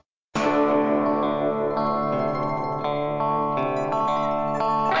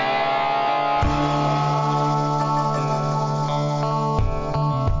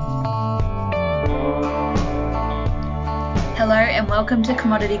Welcome to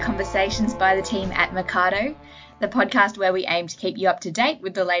Commodity Conversations by the team at Mercado, the podcast where we aim to keep you up to date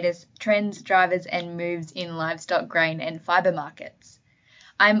with the latest trends, drivers and moves in livestock, grain and fibre markets.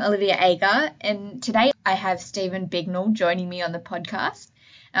 I'm Olivia Agar, and today I have Stephen Bignell joining me on the podcast.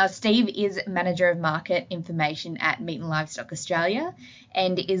 Now, Steve is Manager of Market Information at Meat and Livestock Australia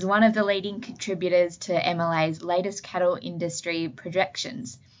and is one of the leading contributors to MLA's latest cattle industry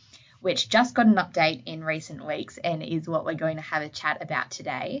projections, which just got an update in recent weeks and is what we're going to have a chat about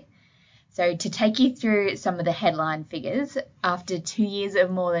today. So to take you through some of the headline figures, after 2 years of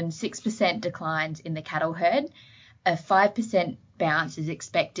more than 6% declines in the cattle herd, a 5% bounce is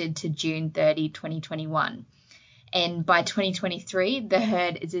expected to June 30, 2021. And by 2023, the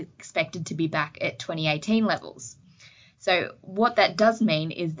herd is expected to be back at 2018 levels. So what that does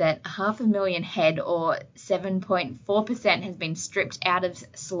mean is that 500,000 head, or 7.4%, has been stripped out of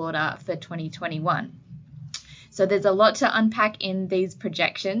slaughter for 2021. So there's a lot to unpack in these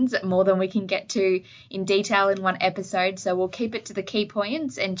projections, more than we can get to in detail in one episode. So we'll keep it to the key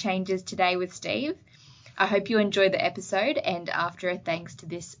points and changes today with Steve. I hope you enjoy the episode, and after a thanks to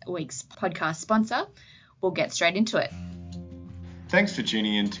this week's podcast sponsor, we'll get straight into it. Thanks for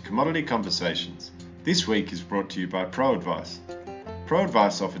tuning in to Commodity Conversations. This week is brought to you by ProAdvice.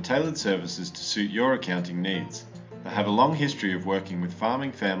 ProAdvice offer tailored services to suit your accounting needs. They have a long history of working with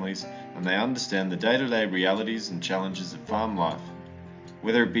farming families, and they understand the day-to-day realities and challenges of farm life.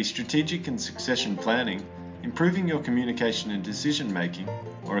 Whether it be strategic and succession planning, improving your communication and decision making,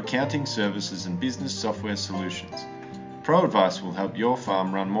 or accounting services and business software solutions, ProAdvice will help your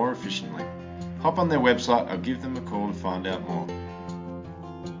farm run more efficiently. Hop on their website or give them a call to find out more.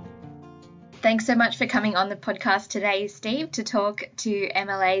 Thanks so much for coming on the podcast today, Steve, to talk to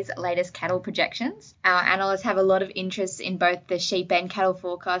MLA's latest cattle projections. Our analysts have a lot of interest in both the sheep and cattle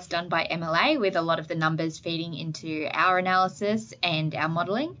forecast done by MLA, with a lot of the numbers feeding into our analysis and our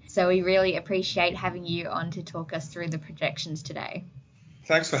modelling. So we really appreciate having you on to talk us through the projections today.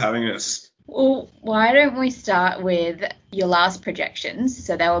 Thanks for having us. Well, why don't we start with your last projections?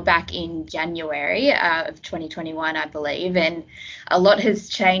 So they were back in January of 2021, I believe, and a lot has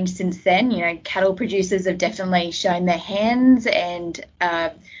changed since then. You know, cattle producers have definitely shown their hands and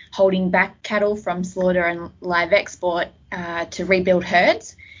holding back cattle from slaughter and live export to rebuild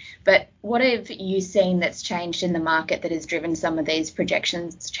herds. But what have you seen that's changed in the market that has driven some of these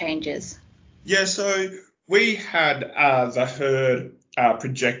projections changes? Yeah, so we had the herd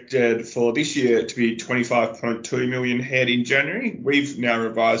projected for this year to be 25.2 million head in January. We've now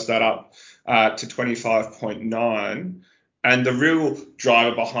revised that up to 25.9. And the real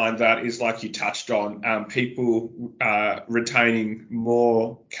driver behind that is, like you touched on, people retaining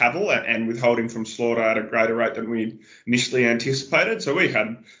more cattle and withholding from slaughter at a greater rate than we initially anticipated. So we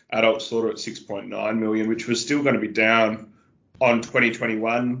had adult slaughter at 6.9 million, which was still going to be down on 2020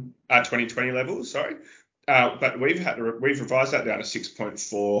 levels, but we've revised that down to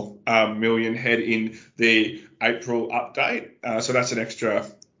 6.4 million head in the April update. So that's an extra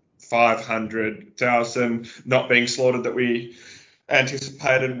 500,000 not being slaughtered that we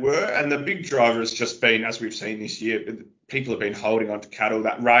anticipated were. And the big driver has just been, as we've seen this year, people have been holding on to cattle.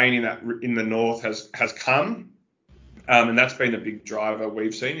 That rain in the north has come. And that's been the big driver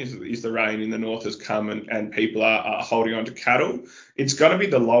we've seen is the rain in the north has come and people are holding on to cattle. It's going to be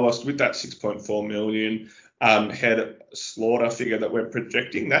the lowest with that 6.4 million head slaughter figure that we're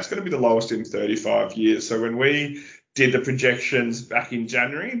projecting. That's going to be the lowest in 35 years. So when we did the projections back in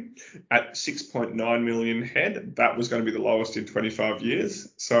January at 6.9 million head, that was going to be the lowest in 25 years.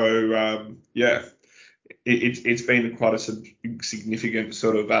 So, it's been quite a significant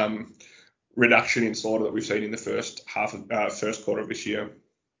sort of reduction in slaughter that we've seen in the first quarter of this year.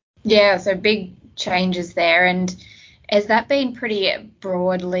 Yeah, so big changes there. And has that been pretty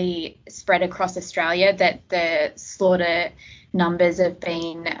broadly spread across Australia, that the slaughter numbers have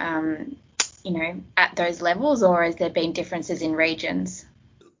been, at those levels, or has there been differences in regions?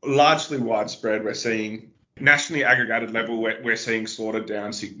 Largely widespread. We're seeing nationally aggregated level, we're seeing slaughter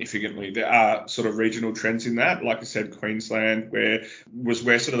down significantly. There are sort of regional trends in that. Like I said, Queensland, where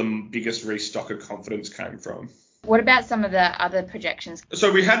sort of the biggest restocker confidence came from. What about some of the other projections?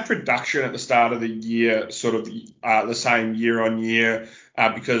 So we had production at the start of the year, sort of the same year on year,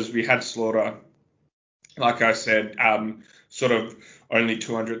 because we had slaughter, like I said, sort of only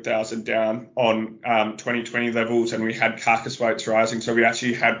 200,000 down on 2020 levels, and we had carcass weights rising. So we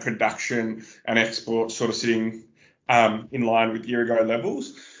actually had production and export sort of sitting in line with year ago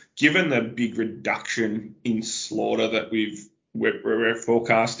levels. Given the big reduction in slaughter that we've we're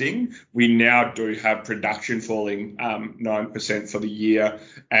forecasting, we now do have production falling 9% for the year,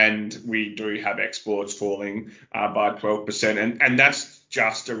 and we do have exports falling by 12%, and that's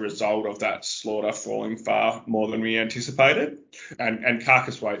just a result of that slaughter falling far more than we anticipated. And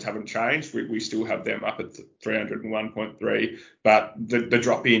carcass weights haven't changed. We still have them up at 301.3, but the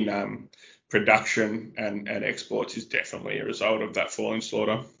drop in production and exports is definitely a result of that falling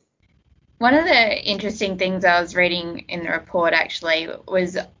slaughter. One of the interesting things I was reading in the report actually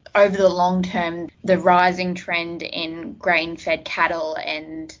was over the long term, the rising trend in grain-fed cattle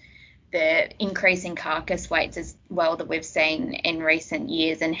and the increase in carcass weights as well that we've seen in recent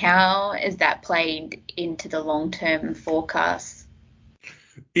years, and how has that played into the long-term forecasts?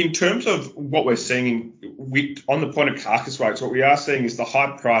 In terms of what we're seeing on the point of carcass weights, what we are seeing is the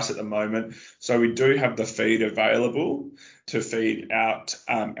high price at the moment. So we do have the feed available to feed out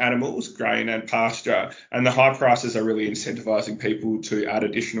animals, grain and pasture, and the high prices are really incentivizing people to add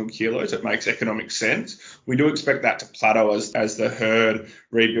additional kilos. It makes economic sense. We do expect that to plateau as the herd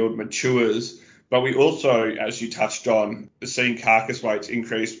rebuild matures, but we also, as you touched on, are seeing carcass weights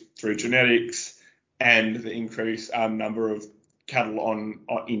increase through genetics and the increased number of cattle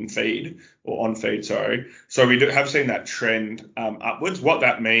on feed. So we have seen that trend upwards. What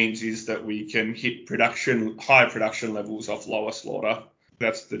that means is that we can hit high production levels off lower slaughter.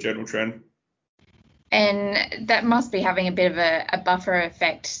 That's the general trend. And that must be having a bit of a buffer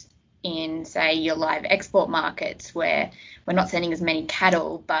effect in, say, your live export markets, where we're not sending as many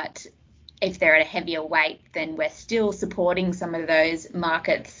cattle, but if they're at a heavier weight, then we're still supporting some of those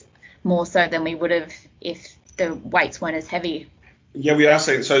markets more so than we would have if the weights weren't as heavy. Yeah, we are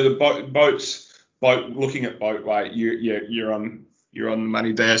seeing. So the boats, looking at boat weight, you're on the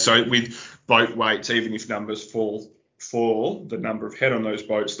money there. So with boat weights, even if numbers fall, the number of head on those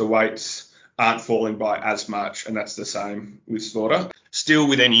boats, the weights aren't falling by as much, and that's the same with slaughter. Still,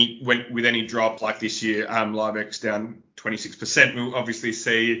 with any drop like this year, live X down 26%, we'll obviously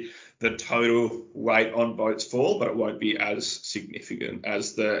see the total weight on boats fall, but it won't be as significant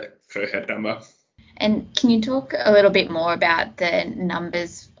as the per head number. And can you talk a little bit more about the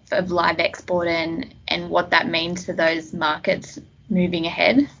numbers of live export and what that means for those markets moving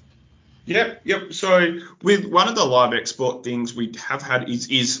ahead? Yep. So with one of the live export things we have had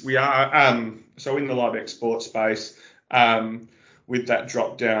is we are so in the live export space with that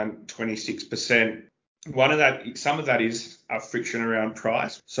drop down 26%. Some of that is friction around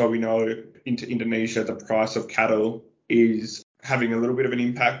price. So we know into Indonesia the price of cattle is having a little bit of an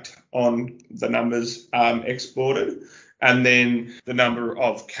impact on the numbers exported. And then the number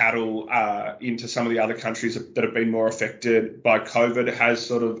of cattle into some of the other countries that have been more affected by COVID has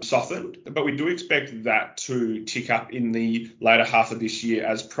sort of softened. But we do expect that to tick up in the later half of this year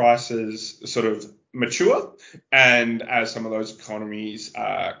as prices sort of mature and as some of those economies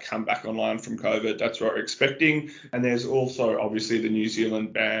come back online from COVID. That's what we're expecting. And there's also obviously the New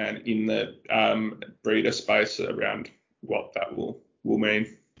Zealand ban in the breeder space around what that will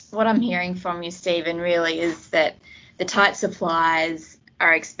mean. What I'm hearing from you, Stephen, really is that the tight supplies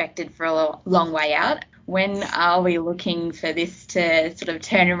are expected for a long way out. When are we looking for this to sort of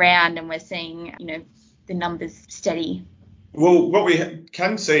turn around and we're seeing, the numbers steady? Well, what we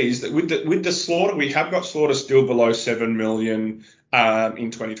can see is that with the slaughter, we have got slaughter still below 7 million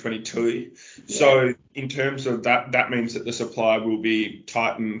in 2022. Yeah. So in terms of that means that the supply will be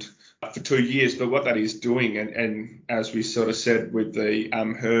tightened for 2 years. But what that is doing, and as we sort of said with the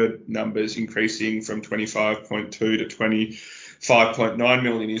herd numbers increasing from 25.2 to 25.9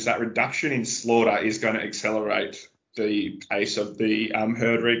 million, is that reduction in slaughter is going to accelerate the pace of the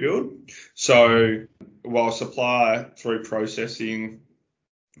herd rebuild. So while supply through processing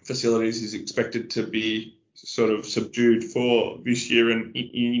facilities is expected to be sort of subdued for this year and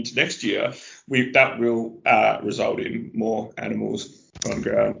into next year, that will result in more animals on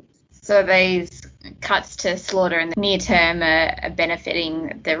ground. So these cuts to slaughter in the near term are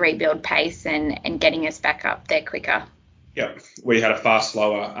benefiting the rebuild pace and getting us back up there quicker. Yeah, we had a far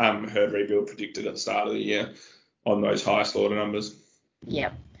slower herd rebuild predicted at the start of the year on those high slaughter numbers.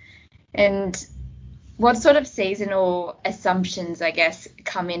 Yep. And what sort of seasonal assumptions, I guess,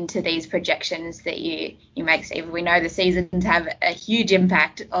 come into these projections that you make, Steve? We know the seasons have a huge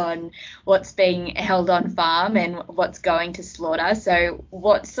impact on what's being held on farm and what's going to slaughter. So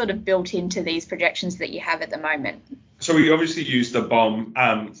what's sort of built into these projections that you have at the moment? So we obviously use the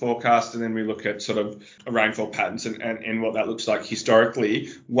BOM forecast, and then we look at sort of rainfall patterns and what that looks like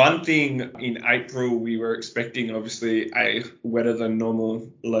historically. One thing in April, we were expecting obviously a wetter than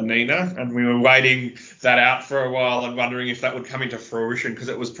normal La Nina, and we were waiting that out for a while and wondering if that would come into fruition, because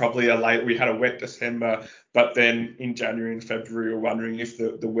it was probably we had a wet December, but then in January and February, we were wondering if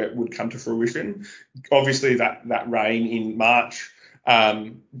the wet would come to fruition. Obviously that rain in March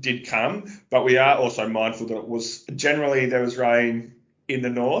did come, but we are also mindful that it was generally there was rain in the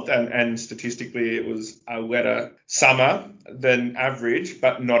north, and statistically it was a wetter summer than average,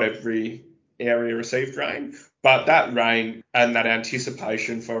 but not every area received rain. But that rain and that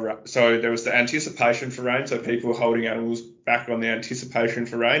anticipation so there was the anticipation for rain, so people were holding animals back on the anticipation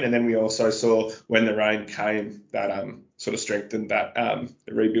for rain, and then we also saw when the rain came that sort of strengthened that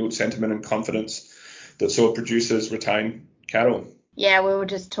the rebuild sentiment and confidence that saw producers retain cattle. Yeah, we were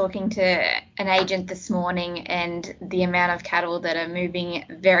just talking to an agent this morning, and the amount of cattle that are moving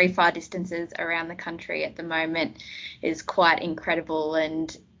very far distances around the country at the moment is quite incredible,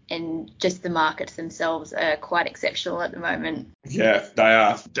 and just the markets themselves are quite exceptional at the moment. Yeah, they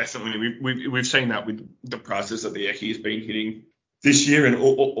are, definitely. We've seen that with the prices that the Eki has been hitting this year, and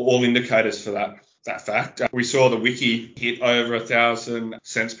all indicators for that fact. We saw the Wiki hit over 1,000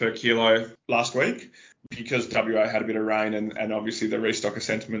 cents per kilo last week, because WA had a bit of rain, and obviously the restocker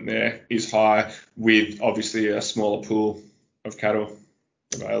sentiment there is high, with obviously a smaller pool of cattle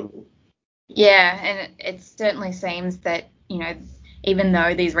available. Yeah, and it certainly seems that, even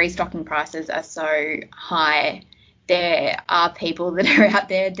though these restocking prices are so high, there are people that are out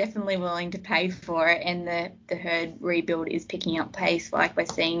there definitely willing to pay for it, and the herd rebuild is picking up pace, like we're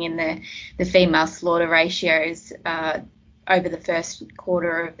seeing in the female slaughter ratios over the first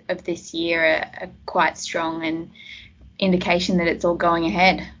quarter of this year are quite strong, and indication that it's all going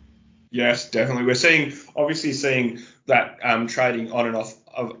ahead. Yes, definitely. We're obviously seeing that trading on and off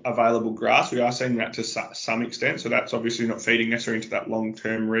of available grass. We are seeing that to some extent. So that's obviously not feeding necessarily into that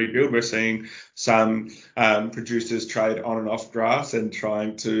long-term rebuild. We're seeing some producers trade on and off grass and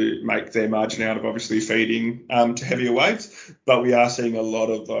trying to make their margin out of obviously feeding to heavier weights. But we are seeing a lot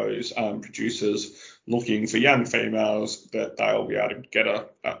of those producers looking for young females that they'll be able to get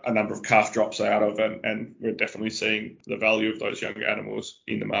a number of calf drops out of, and we're definitely seeing the value of those young animals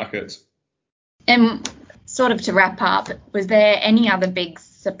in the markets. And sort of to wrap up, was there any other big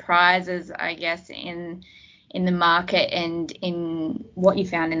surprises, I guess, in the market and in what you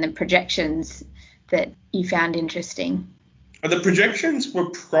found in the projections that you found interesting? The projections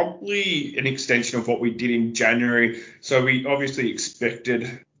were probably an extension of what we did in January. So we obviously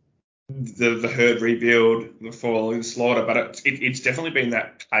expected the herd rebuild, the fall in slaughter, but it's definitely been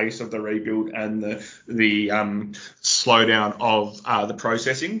that pace of the rebuild and the slowdown of the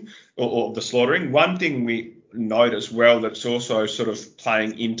processing or the slaughtering. One thing we note as well that's also sort of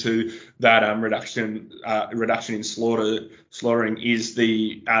playing into that reduction in slaughtering is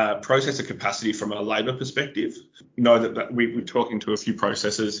the processor capacity from a labour perspective. You know that we're talking to a few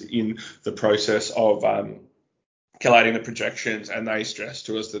processors in the process of collating the projections, and they stress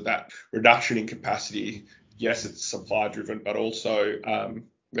to us that reduction in capacity, yes, it's supply driven, but also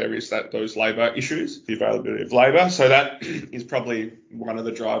there is those labour issues, the availability of labour. So that is probably one of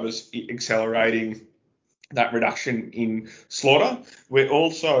the drivers accelerating that reduction in slaughter. We're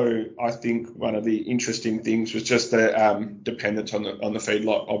also, I think, one of the interesting things was just the dependence on the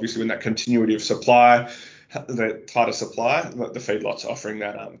feedlot. Obviously, when that continuity of supply, the tighter supply, the feedlot's offering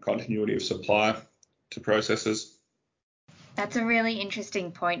that continuity of supply to processors. That's a really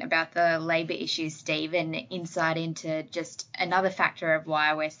interesting point about the labour issues, Steve, and insight into just another factor of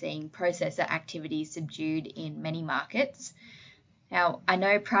why we're seeing processor activity subdued in many markets. Now, I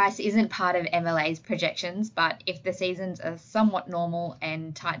know price isn't part of MLA's projections, but if the seasons are somewhat normal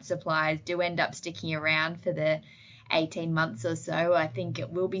and tight supplies do end up sticking around for the 18 months or so, I think it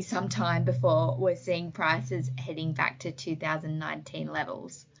will be some time before we're seeing prices heading back to 2019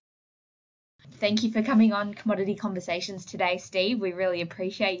 levels. Thank you for coming on Commodity Conversations today, Steve. We really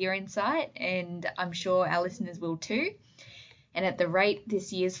appreciate your insight, and I'm sure our listeners will too. And at the rate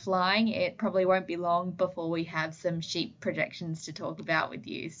this year's flying, it probably won't be long before we have some sheep projections to talk about with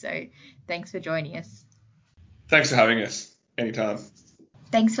you. So thanks for joining us. Thanks for having us. Anytime.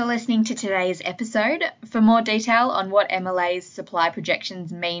 Thanks for listening to today's episode. For more detail on what MLA's supply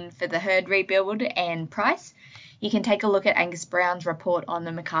projections mean for the herd rebuild and price, you can take a look at Angus Brown's report on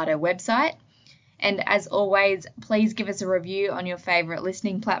the Mercado website. And as always, please give us a review on your favourite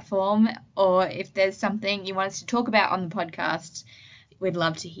listening platform, or if there's something you want us to talk about on the podcast, we'd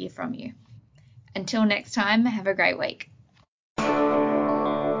love to hear from you. Until next time, have a great week.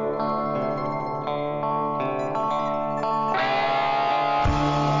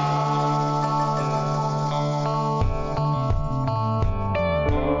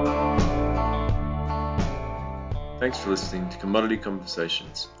 Thanks for listening to Commodity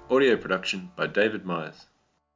Conversations, audio production by David Myers.